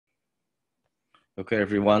Okay,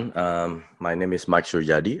 everyone. My name is Mike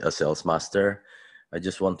Surjadi, a sales master. I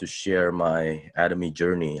just want to share my Atomy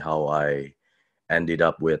journey, how I ended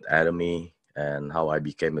up with Atomy and how I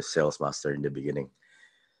became a sales master in the beginning.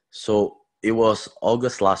 So it was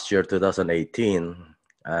August last year, 2018,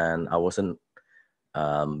 and I wasn't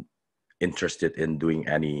um, interested in doing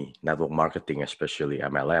any network marketing, especially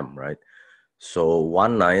MLM, right? So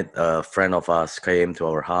one night, a friend of us came to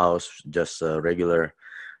our house, just a regular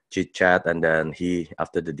chit chat, and then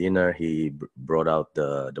after the dinner he brought out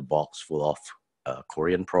the box full of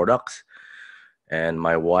Korean products, and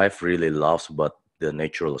my wife really loves but the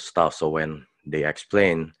natural stuff. So when they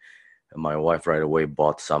explained, my wife right away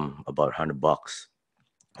bought some about $100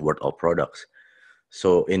 worth of products.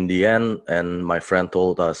 So in the end, and my friend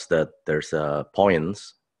told us that there's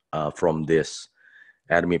points from this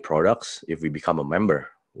Academy products if we become a member.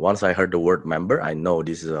 Once I heard the word member, I know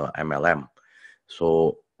this is a MLM.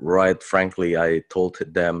 So, right frankly, I told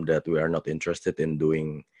them that we are not interested in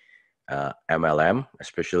doing MLM,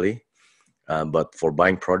 especially, but for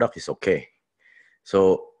buying product is okay.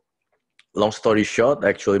 So, long story short,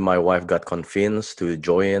 actually, my wife got convinced to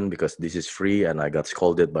join because this is free, and I got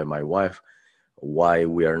scolded by my wife why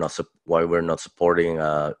we're not supporting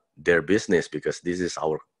their business because this is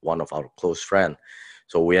our one of our close friend.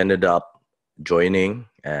 So we ended up joining,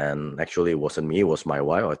 and actually it wasn't me, it was my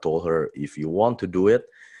wife. I told her, if you want to do it,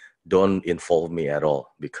 don't involve me at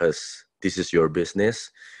all because this is your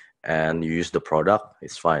business and you use the product,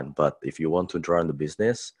 it's fine. But if you want to run the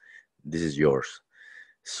business, this is yours.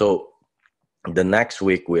 So the next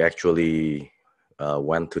week we actually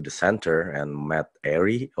went to the center and met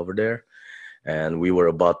Ari over there, and we were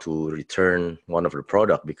about to return one of the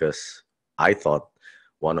product because I thought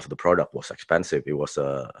one of the product was expensive. It was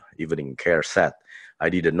a evening care set. I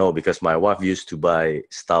didn't know because my wife used to buy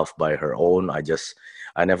stuff by her own.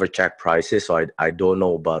 I never check prices, so I don't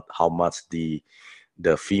know about how much the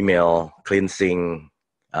female cleansing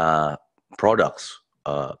uh, products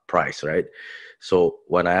price, right? So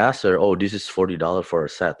when I asked her, oh, this is $40 for a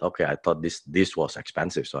set. Okay, I thought this was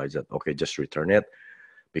expensive, so I said, okay, just return it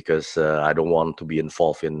because I don't want to be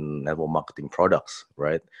involved in network marketing products,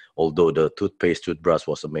 right? Although the toothbrush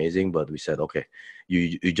was amazing, but we said, okay,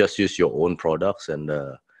 you just use your own products and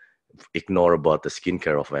ignore about the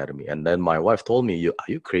skincare of Atomy. And then my wife told me, are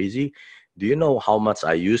you crazy? Do you know how much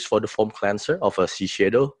I used for the foam cleanser of a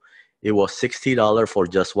Shiseido? It was $60 for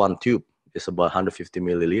just one tube. It's about 150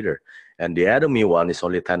 milliliter, and the Atomy one is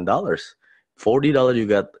only $10. $40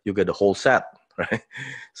 you get the whole set, right?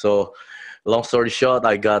 So long story short,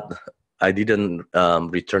 I didn't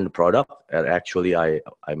return the product. And actually, I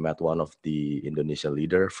met one of the Indonesian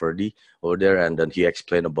leader, Ferdi, over there, and then he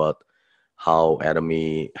explained about how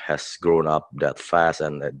Atomy has grown up that fast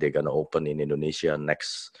and that they're gonna open in Indonesia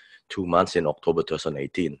next 2 months in October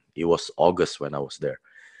 2018. It was August when I was there.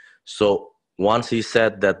 So once he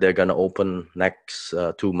said that they're gonna open next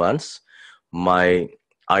 2 months, my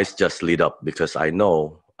eyes just lit up because I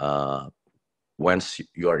know once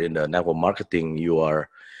you are in the network marketing, you are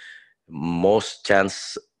most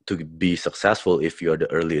chance to be successful if you're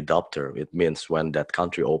the early adopter. It means when that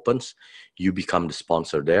country opens, you become the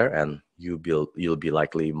sponsor there, and you'll be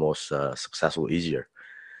likely most successful easier.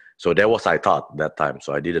 So that was I thought that time.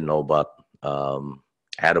 So I didn't know about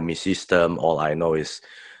Atomy system. All I know is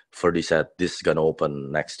Ferdy said this is gonna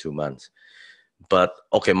open next 2 months. But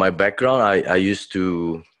okay, my background, I used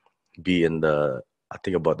to be in the I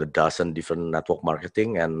think about a dozen different network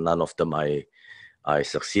marketing, and none of them I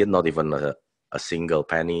succeed, not even a single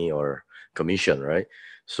penny or commission, right?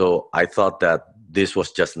 So I thought that this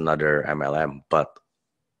was just another MLM. But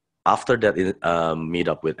after that meet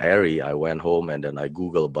up with Ari, I went home and then I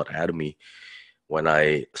Googled about Atomy. When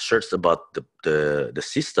I searched about the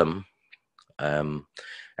system, um,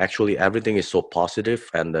 actually everything is so positive.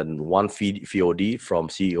 And then one VOD from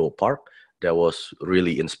CEO Park that was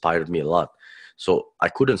really inspired me a lot. So I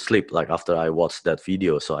couldn't sleep like after I watched that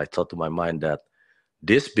video. So I thought to my mind that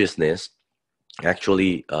this business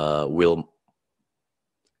actually will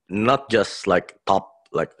not just like top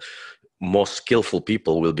like most skillful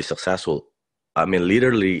people will be successful. I mean,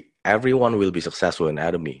 literally everyone will be successful in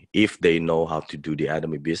Atomy if they know how to do the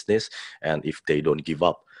Atomy business and if they don't give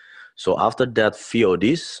up. So after that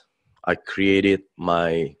VODs, I created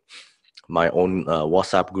my own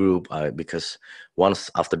WhatsApp group because once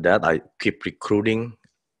after that I keep recruiting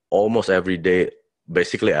almost every day,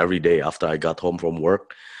 basically every day after I got home from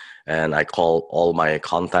work. And I call all my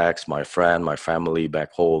contacts, my friend, my family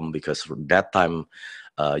back home because that time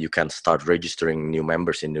you can start registering new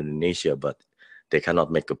members in Indonesia, but they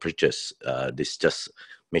cannot make a purchase. This just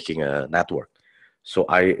making a network. So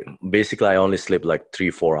I only sleep like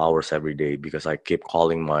 3-4 hours every day because I keep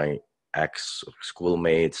calling my ex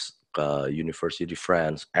schoolmates, university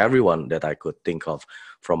friends, everyone that I could think of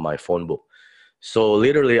from my phone book. So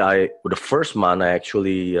literally, the first month I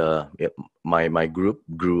actually my group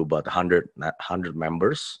grew about 100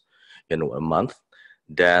 members in a month.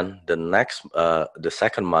 Then the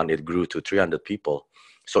second month it grew to 300 people.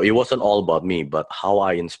 So it wasn't all about me, but how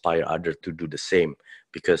I inspire others to do the same.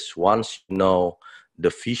 Because once you know the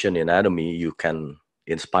vision in Atomy, you can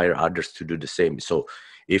inspire others to do the same. So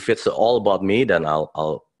if it's all about me, then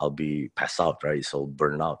I'll be pass out, right? So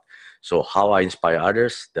burn out. So how I inspire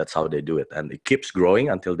others, that's how they do it, and it keeps growing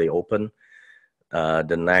until they open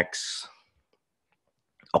the next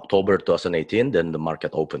October 2018. Then the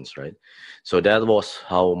market opens, right? So that was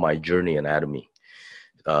how my journey in Atomy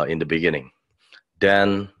in the beginning.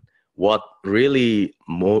 Then what really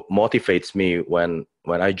motivates me when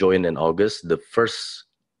I joined in August, the first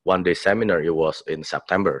 1 day seminar, it was in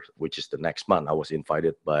September, which is the next month. I was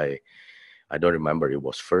invited by, I don't remember, it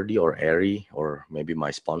was Ferdy or Ari or maybe my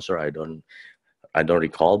sponsor. I don't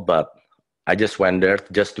recall, but I just went there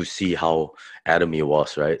just to see how Atomy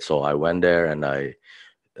was, right? So I went there and I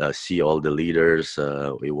see all the leaders.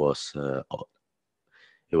 It was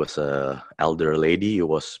a elder lady who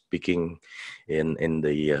was speaking in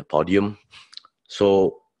the podium.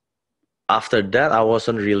 So after that, I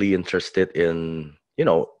wasn't really interested in,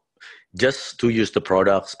 just to use the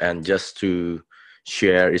products and just to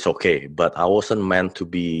share is okay. But I wasn't meant to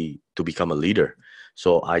become a leader.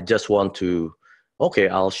 So I just want to, okay,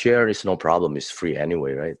 I'll share. It's no problem. It's free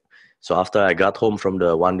anyway, right? So after I got home from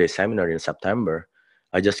the 1 day seminar in September,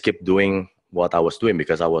 I just kept doing what I was doing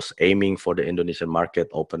because I was aiming for the Indonesian market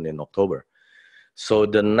open in October. So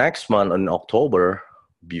the next month in October,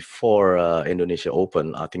 before Indonesia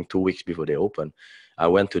opened, I think 2 weeks before they opened, I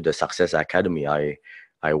went to the Success Academy. I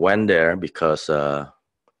went there because one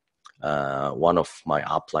of my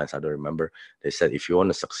uplines, I don't remember, they said if you want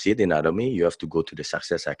to succeed in Academy, you have to go to the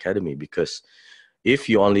Success Academy, because if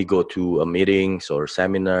you only go to a meetings or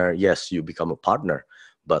seminar, yes, you become a partner.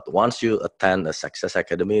 But once you attend a Success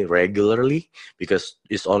Academy regularly, because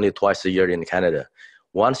it's only twice a year in Canada,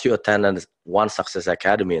 once you attend one Success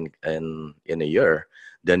Academy in a year,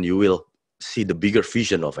 then you will see the bigger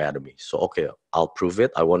vision of Academy. So, okay, I'll prove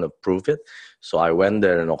it. I want to prove it. So I went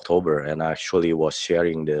there in October and I actually was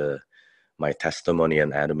sharing my testimony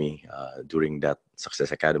in Academy during that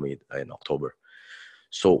Success Academy in October.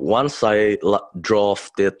 So once I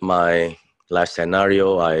drafted my life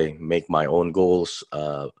scenario, I make my own goals,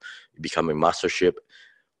 becoming mastership.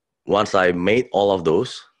 Once I made all of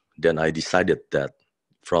those, then I decided that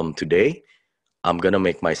from today, I'm gonna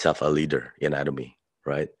make myself a leader in Atomy,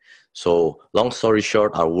 right? So long story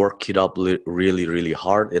short, I worked it up really, really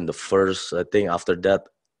hard in the first thing. After that,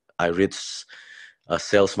 I reached a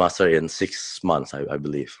sales master in 6 months, I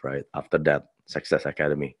believe, right? After that Success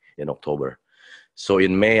Academy in October. So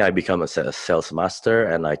in May, I become a sales master,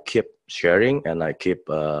 and I keep sharing and I keep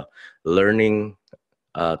learning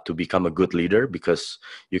to become a good leader, because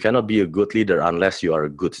you cannot be a good leader unless you are a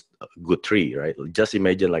good tree, right? Just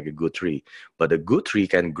imagine like a good tree, but a good tree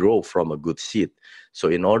can grow from a good seed. So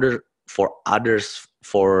in order for others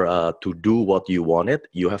to do what you wanted,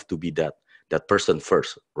 you have to be that person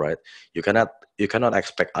first, right? You cannot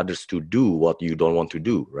expect others to do what you don't want to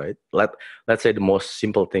do, right? Let's say the most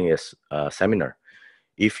simple thing is seminar.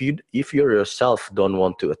 If you yourself don't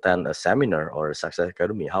want to attend a seminar or a Success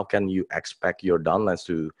Academy, how can you expect your downlines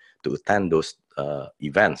to attend those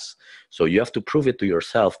events? So you have to prove it to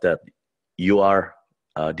yourself that you are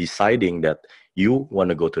deciding that you want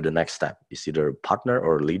to go to the next step. It's either partner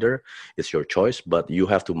or leader. It's your choice, but you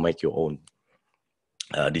have to make your own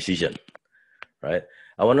decision, right?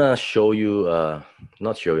 I want to show you,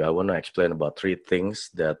 not show you, I want to explain about 3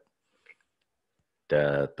 things that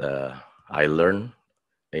I learned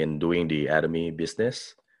in doing the Academy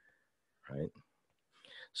business, right?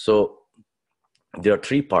 So there are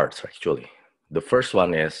 3 parts actually. The first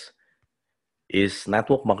one is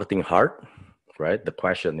network marketing hard, right? The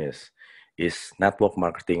question is network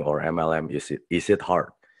marketing or MLM, is it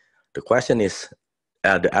hard? The question is,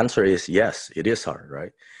 the answer is yes, it is hard,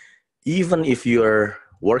 right? Even if you're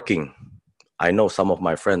working, I know some of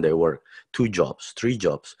my friends, they work 2 jobs, 3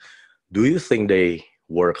 jobs. Do you think they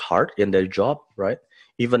work hard in their job, right?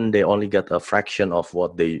 Even they only get a fraction of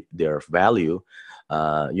what their value.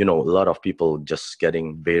 A lot of people just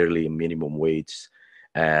getting barely minimum wage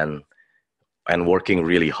and working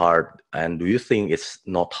really hard. And do you think it's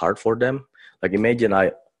not hard for them? Like imagine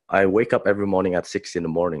I wake up every morning at 6 in the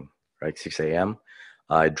morning, right? 6 a.m.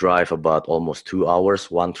 I drive about almost 2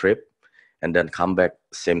 hours, one trip. and then come back,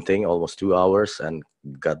 same thing, almost 2 hours, and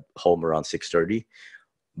got home around 6:30.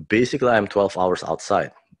 Basically, I'm 12 hours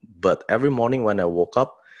outside. But every morning when I woke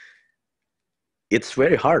up, it's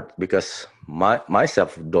very hard because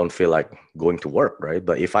myself don't feel like going to work, right?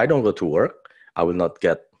 But if I don't go to work, I will not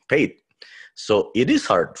get paid. So it is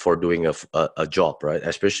hard for doing a job, right?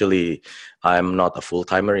 Especially I'm not a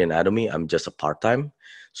full-timer in Atomy. I'm just a part-time.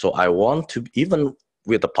 So I want to, even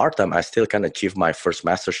with a part-time, I still can achieve my first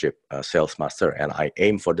mastership, sales master. And I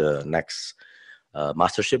aim for the next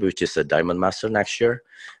mastership, which is a diamond master next year,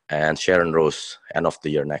 and Sharon Rose end of the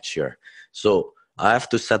year next year. So I have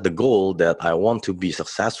to set the goal that I want to be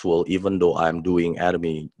successful, even though I'm doing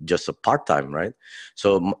Atomy just a part-time, right?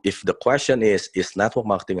 So if the question is network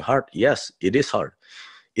marketing hard? Yes, it is hard.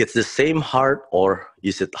 It's the same hard, or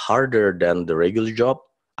is it harder than the regular job?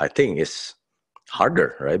 I think it's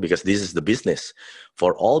harder, right? Because this is the business.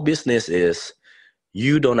 For all business is,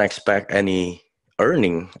 you don't expect any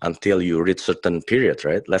earning until you reach certain period,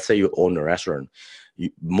 right? Let's say you own a restaurant.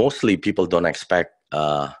 Mostly people don't expect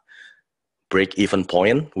break-even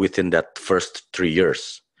point within that first 3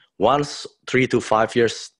 years. Once 3 to 5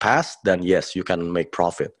 years pass, then yes, you can make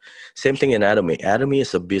profit. Same thing in Atomy. Atomy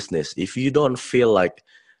is a business. If you don't feel like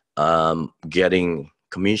getting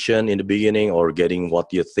commission in the beginning or getting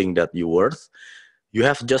what you think that you're worth, you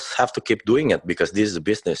just have to keep doing it, because this is a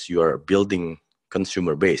business. You are building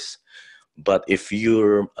consumer base. But if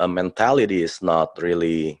your mentality is not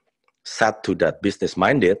really set to that business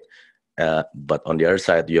minded, but on the other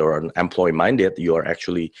side, you're an employee minded, you are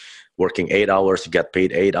actually working 8 hours, get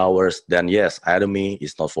paid 8 hours, then yes, Atomy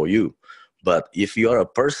is not for you. But if you're a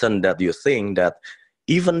person that you think that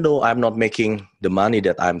even though I'm not making the money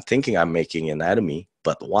that I'm thinking I'm making in Atomy,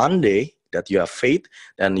 but one day that you have faith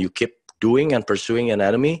and you keep doing and pursuing an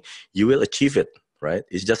Atomy, you will achieve it, right?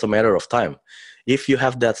 It's just a matter of time. If you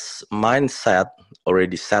have that mindset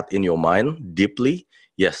already set in your mind deeply,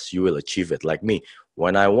 yes, you will achieve it. Like me,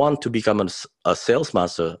 when I want to become a sales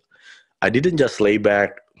master, I didn't just lay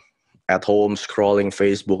back at home scrolling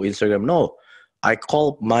Facebook, Instagram. No, I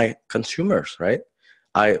called my consumers, right?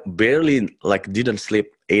 I barely didn't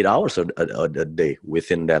sleep 8 hours a day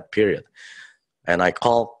within that period. And I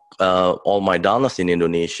called all my downloads in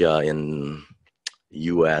Indonesia, in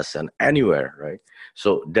US, and anywhere, right?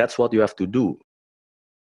 So that's what you have to do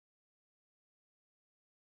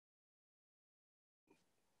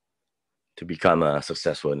to become a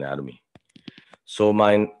successful in Atomy. So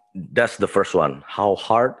that's the first one. How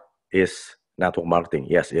hard is network marketing?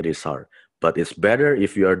 Yes, it is hard, but it's better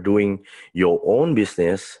if you are doing your own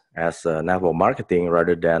business as network marketing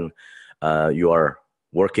rather than you are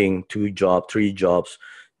working 2 jobs, 3 jobs,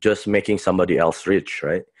 just making somebody else rich,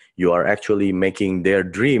 right? You are actually making their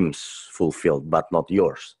dreams fulfilled, but not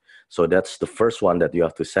yours. So that's the first one that you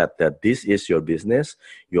have to set, that this is your business.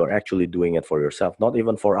 You are actually doing it for yourself, not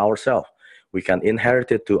even for ourselves. We can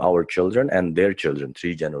inherit it to our children and their children,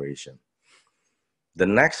 3 generations. The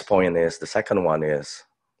next point is, the second one is,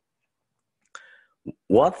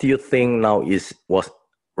 what you think now was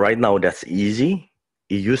right now that's easy,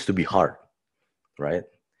 it used to be hard, right?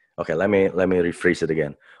 Okay, let me rephrase it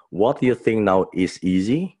again. What you think now is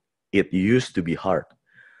easy, it used to be hard.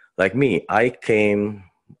 Like me, I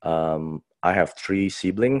have 3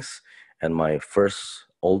 siblings, and my first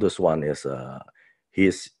oldest one is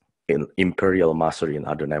he's in imperial master in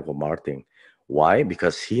other network marketing. Why?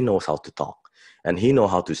 Because he knows how to talk, and he know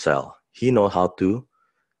how to sell. He know how to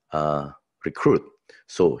recruit.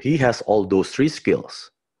 So he has all those 3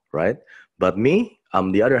 skills, right? But me,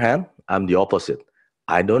 on the other hand, I'm the opposite.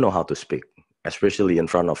 I don't know how to speak, especially in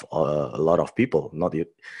front of a lot of people. Not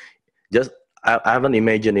just I haven't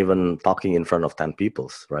imagined even talking in front of 10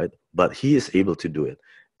 people, right? But he is able to do it.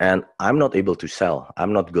 And I'm not able to sell.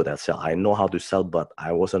 I'm not good at sell. I know how to sell, but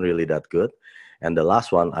I wasn't really that good. And the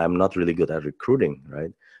last one, I'm not really good at recruiting,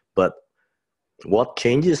 right? But what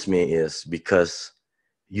changes me is because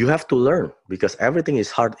you have to learn, because everything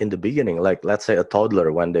is hard in the beginning. Like, let's say a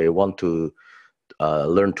toddler, when they want to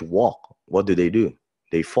learn to walk, what do?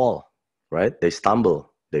 They fall, right? They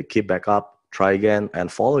stumble, they keep back up, try again,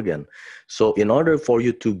 and fall again. So in order for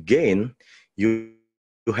you to gain, you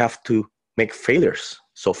have to make failures.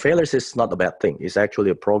 So failures is not a bad thing. It's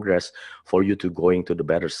actually a progress for you to going to the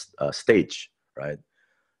better stage, right?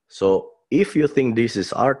 So if you think this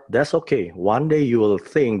is art, that's okay. One day you will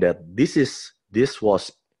think that this is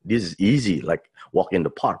easy, like walk in the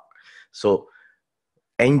park. So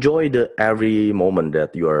enjoy the every moment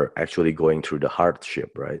that you are actually going through the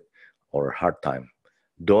hardship, right? Or hard time.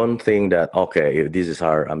 Don't think that, okay, if this is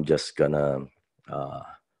hard, I'm just gonna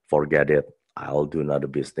forget it. I'll do another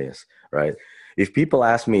business, right? If people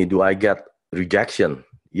ask me, do I get rejection?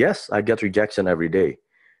 Yes, I get rejection every day.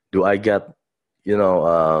 Do I get,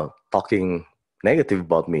 talking negative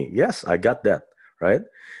about me? Yes, I got that, right?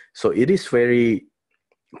 So it is very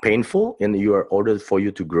painful in your order for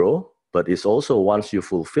you to grow, but it's also once you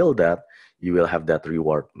fulfill that, you will have that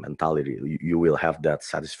reward mentality. You will have that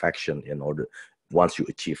satisfaction in order once you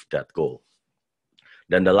achieve that goal.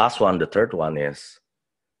 Then the last one, the third one is,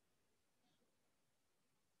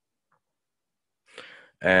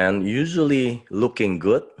 and usually looking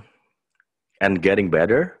good and getting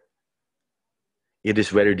better, it is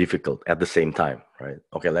very difficult at the same time, right?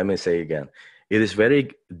 Okay, let me say again. It is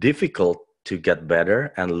very difficult to get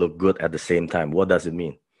better and look good at the same time. What does it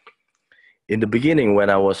mean? In the beginning,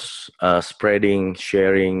 when I was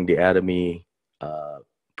sharing the Academy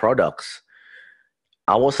products,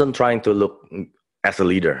 I wasn't trying to look as a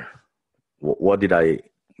leader. What did I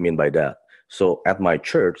mean by that? So at my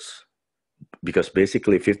church, because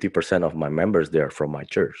basically 50% of my members there are from my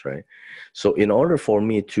church, right? So in order for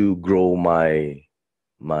me to grow my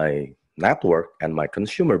network and my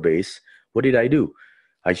consumer base, what did I do?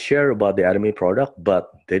 I share about the Academy product,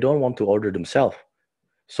 but they don't want to order themselves.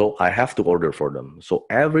 So I have to order for them. So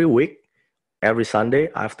every week, every Sunday,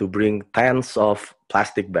 I have to bring tens of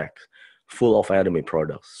plastic bags full of Academy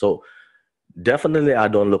products. So definitely I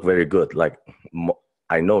don't look very good. Like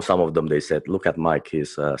I know some of them, they said, look at Mike,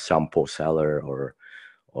 he's a shampoo seller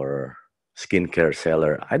or skincare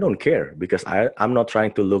seller. I don't care because I'm not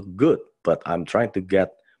trying to look good, but I'm trying to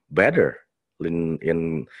get better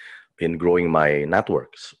in growing my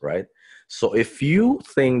networks, right? So if you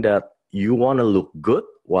think that you want to look good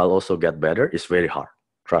while also get better, it's very hard.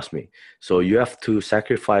 Trust me. So you have to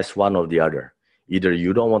sacrifice one or the other. Either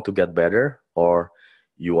you don't want to get better or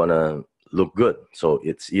you want to look good. So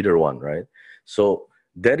it's either one, right? So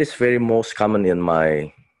that is very most common in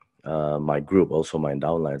my group, also my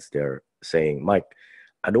downlines. They're saying, Mike,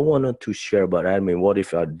 I don't want to share about Academy. What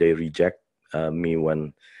if they reject me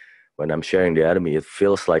when I'm sharing the Academy? It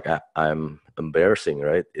feels like I'm embarrassing,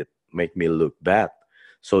 right? It make me look bad.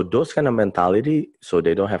 So those kind of mentality, so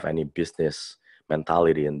they don't have any business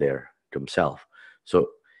mentality in there themselves. So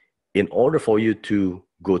in order for you to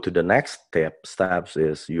go to the next steps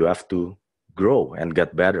is you have to grow and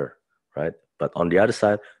get better, right? But on the other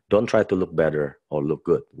side, don't try to look better or look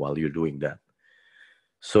good while you're doing that.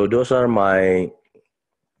 So those are my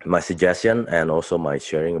suggestion and also my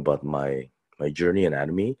sharing about my journey in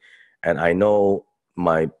Academy. And I know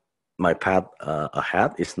my path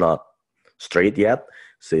ahead is not straight yet,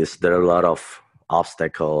 since there are a lot of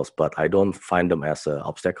obstacles, but I don't find them as an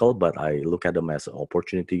obstacle, but I look at them as an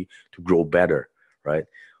opportunity to grow better, right?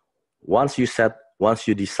 Once you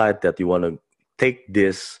decide that you want to take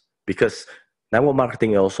this, because network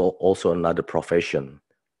marketing is also another profession,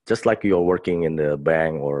 just like you're working in the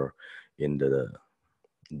bank or in the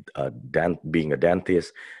being a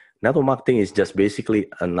dentist. Network marketing is just basically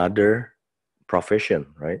another profession,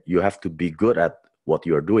 right? You have to be good at what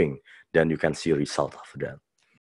you're doing, then you can see a result of that.